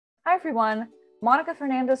everyone, Monica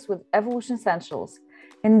Fernandez with Evolution Essentials.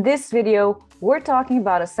 In this video, we're talking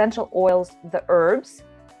about essential oils, the herbs,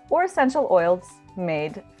 or essential oils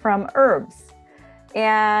made from herbs.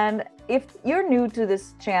 And if you're new to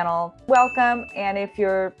this channel, welcome. And if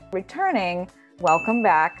you're returning, welcome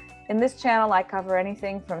back. In this channel, I cover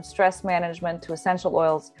anything from stress management to essential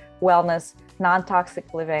oils, wellness,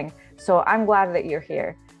 non-toxic living. So I'm glad that you're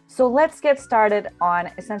here. So let's get started on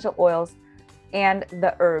essential oils and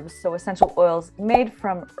the herbs. So essential oils made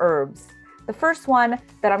from herbs. The first one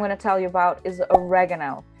that I'm going to tell you about is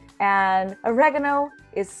oregano. And oregano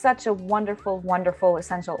is such a wonderful, wonderful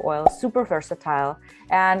essential oil, super versatile.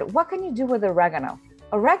 And what can you do with oregano?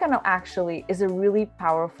 Oregano actually is a really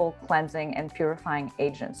powerful cleansing and purifying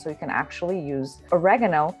agent. So you can actually use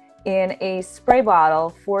oregano in a spray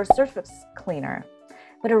bottle for surface cleaner.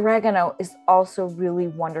 But oregano is also really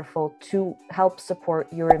wonderful to help support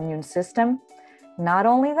your immune system. Not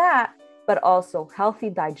only that, but also healthy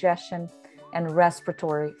digestion and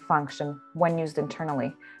respiratory function when used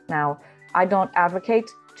internally. Now, I don't advocate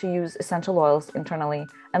to use essential oils internally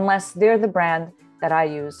unless they're the brand that I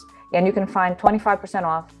use. And you can find 25%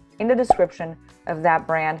 off in the description of that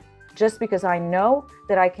brand, just because I know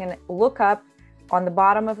that I can look up on the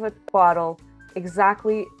bottom of a bottle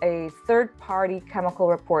exactly a third-party chemical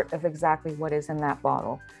report of exactly what is in that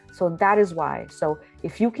bottle. So that is why. So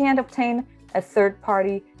if you can't obtain a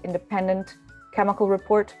third-party independent chemical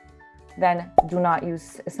report, then do not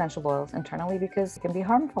use essential oils internally because it can be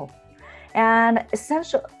harmful. And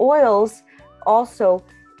essential oils also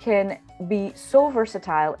can be so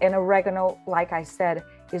versatile, and oregano, like I said,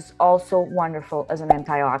 is also wonderful as an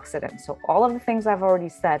antioxidant. So all of the things I've already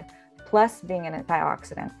said, plus being an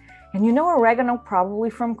antioxidant. And you know oregano probably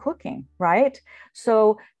from cooking, right?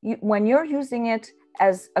 So when you're using it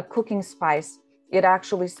as a cooking spice, it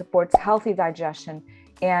actually supports healthy digestion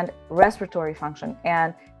and respiratory function.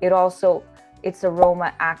 And its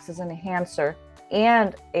aroma acts as an enhancer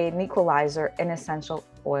and an equalizer in essential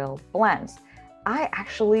oil blends. I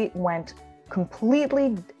actually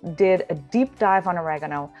did a deep dive on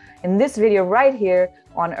oregano in this video right here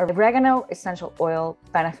on oregano essential oil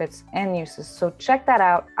benefits and uses. So check that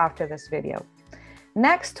out after this video.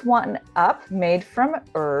 Next one up, made from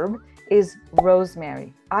herb, is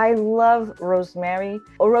rosemary. I love rosemary.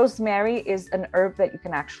 Rosemary is an herb that you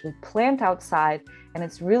can actually plant outside, and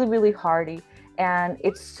it's really, really hardy. And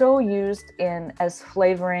it's so used as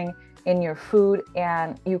flavoring in your food,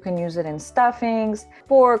 and you can use it in stuffings,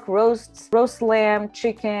 pork, roast lamb,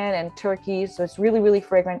 chicken, and turkey. So it's really, really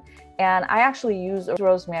fragrant. And I actually use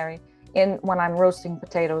rosemary when I'm roasting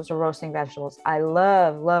potatoes or roasting vegetables. I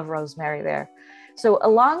love rosemary there. So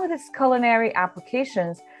along with its culinary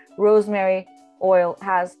applications, rosemary oil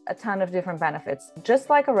has a ton of different benefits. Just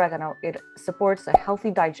like oregano, it supports a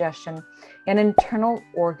healthy digestion and internal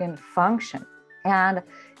organ function. And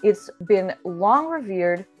it's been long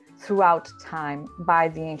revered throughout time by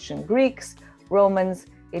the ancient Greeks, Romans,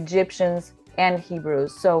 Egyptians, and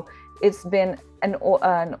Hebrews. So it's been an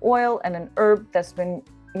oil and an herb that's been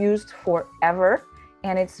used forever,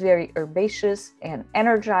 and it's very herbaceous and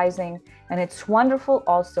energizing, and it's wonderful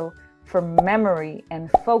also for memory and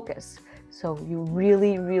focus. So you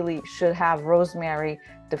really, really should have rosemary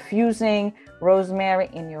diffusing, rosemary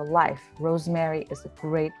in your life. Rosemary is a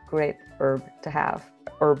great, great herb to have,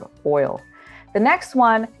 herb oil. The next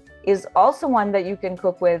one is also one that you can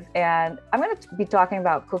cook with, and I'm going to be talking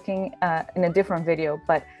about cooking in a different video,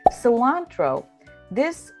 but cilantro.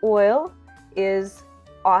 This oil is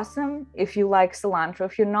awesome if you like cilantro.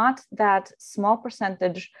 If you're not that small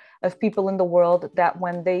percentage of people in the world that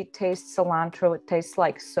when they taste cilantro, it tastes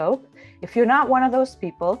like soap. If you're not one of those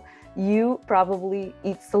people, you probably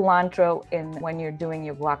eat cilantro when you're doing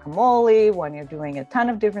your guacamole, when you're doing a ton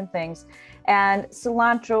of different things. And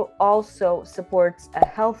cilantro also supports a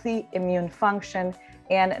healthy immune function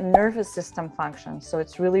and nervous system function. So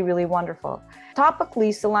it's really, really wonderful. Topically,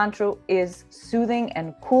 cilantro is soothing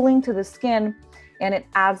and cooling to the skin, and it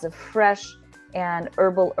adds a fresh and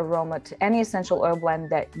herbal aroma to any essential oil blend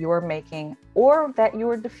that you're making or that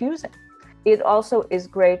you're diffusing. It also is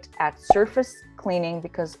great at surface cleaning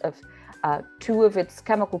because of two of its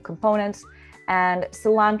chemical components, and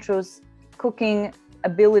cilantro's cooking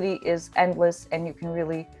ability is endless, and you can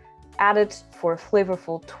really add it for a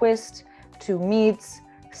flavorful twist to meats,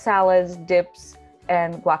 salads, dips,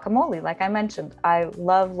 and guacamole. Like I mentioned, I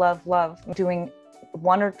love doing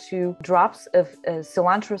 1 or 2 drops of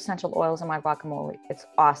cilantro essential oils in my guacamole. It's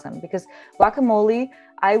awesome because guacamole,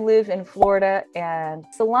 I live in Florida, and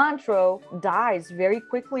cilantro dies very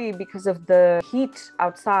quickly because of the heat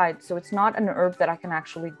outside. So it's not an herb that I can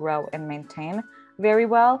actually grow and maintain very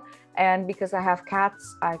well. And because I have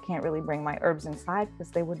cats, I can't really bring my herbs inside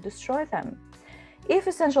because they would destroy them. If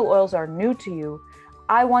essential oils are new to you,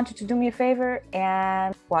 I want you to do me a favor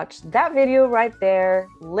and watch that video right there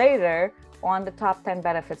later on the top 10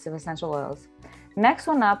 benefits of essential oils. Next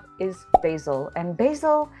one up is basil, and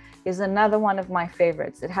basil is another one of my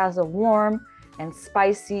favorites. It has a warm and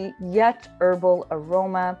spicy yet herbal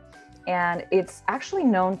aroma, and it's actually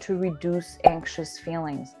known to reduce anxious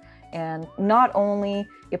feelings. And not only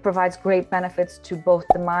it provides great benefits to both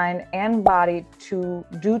the mind and body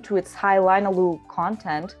due to its high linalool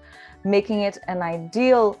content, making it an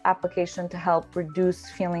ideal application to help reduce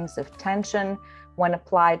feelings of tension when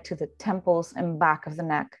applied to the temples and back of the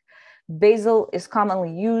neck. Basil is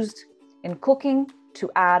commonly used in cooking to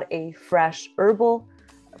add a fresh herbal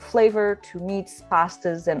flavor to meats,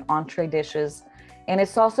 pastas, and entree dishes. And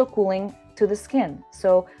it's also cooling to the skin.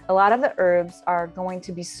 So a lot of the herbs are going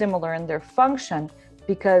to be similar in their function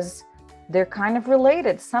because they're kind of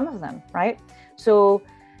related, some of them, right? So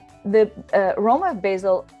the aroma of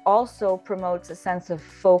basil also promotes a sense of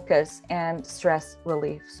focus and stress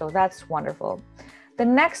relief. So that's wonderful. The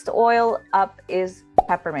next oil up is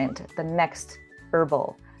peppermint, the next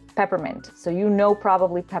herbal, peppermint. So you know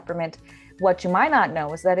probably peppermint. What you might not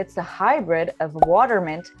know is that it's a hybrid of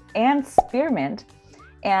watermint and spearmint.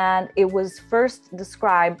 And it was first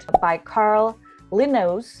described by Carl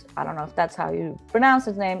Linnaeus, I don't know if that's how you pronounce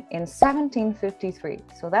his name, in 1753.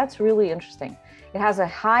 So that's really interesting. It has a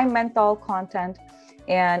high menthol content,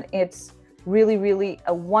 and it's really, really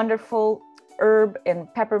a wonderful herb,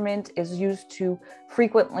 and peppermint is used to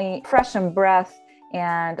frequently freshen breath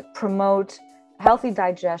and promote healthy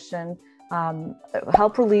digestion,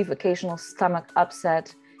 help relieve occasional stomach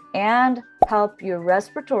upset, and help your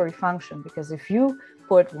respiratory function. Because if you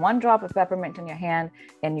put 1 drop of peppermint in your hand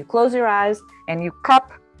and you close your eyes and you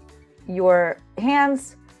cup your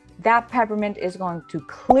hands, that peppermint is going to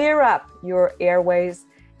clear up your airways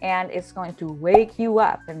and it's going to wake you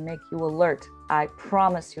up and make you alert. I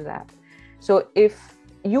promise you that. So if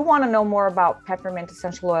you want to know more about peppermint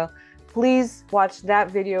essential oil, please watch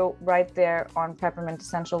that video right there on peppermint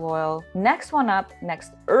essential oil. Next one up,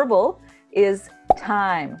 next herbal, is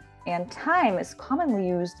thyme. And thyme is commonly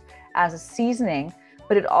used as a seasoning,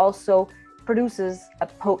 but it also produces a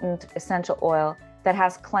potent essential oil that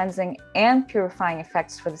has cleansing and purifying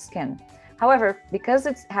effects for the skin. However, because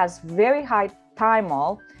it has very high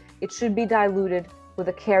thymol, it should be diluted with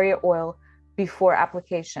a carrier oil before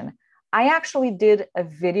application. I actually did a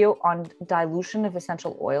video on dilution of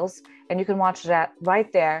essential oils, and you can watch that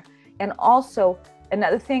right there. And also,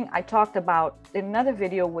 another thing I talked about in another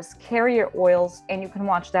video was carrier oils, and you can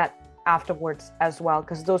watch that afterwards as well,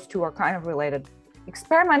 because those two are kind of related.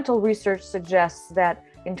 Experimental research suggests that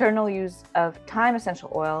internal use of thyme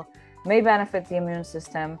essential oil may benefit the immune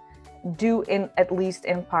system, due at least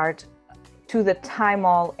in part to the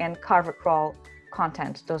thymol and carvacrol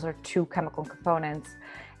content. Those are two chemical components,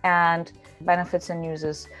 and benefits and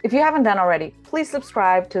uses. If you haven't done already, please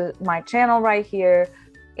subscribe to my channel right here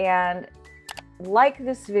and like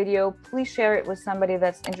this video. Please share it with somebody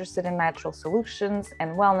that's interested in natural solutions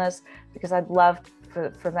and wellness, because I'd love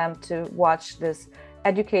for them to watch this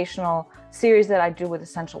educational series that I do with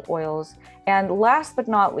essential oils. And last but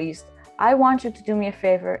not least, I want you to do me a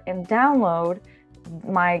favor and download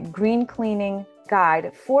my green cleaning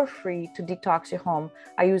guide for free to detox your home.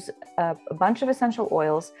 I use a bunch of essential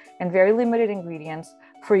oils and very limited ingredients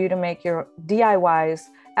for you to make your DIYs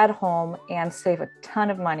at home and save a ton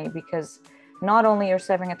of money, because not only you're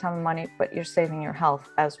saving a ton of money, but you're saving your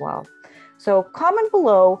health as well. So comment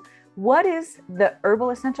below, what is the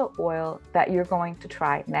herbal essential oil that you're going to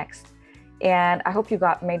try next? And I hope you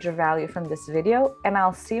got major value from this video, and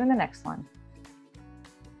I'll see you in the next one.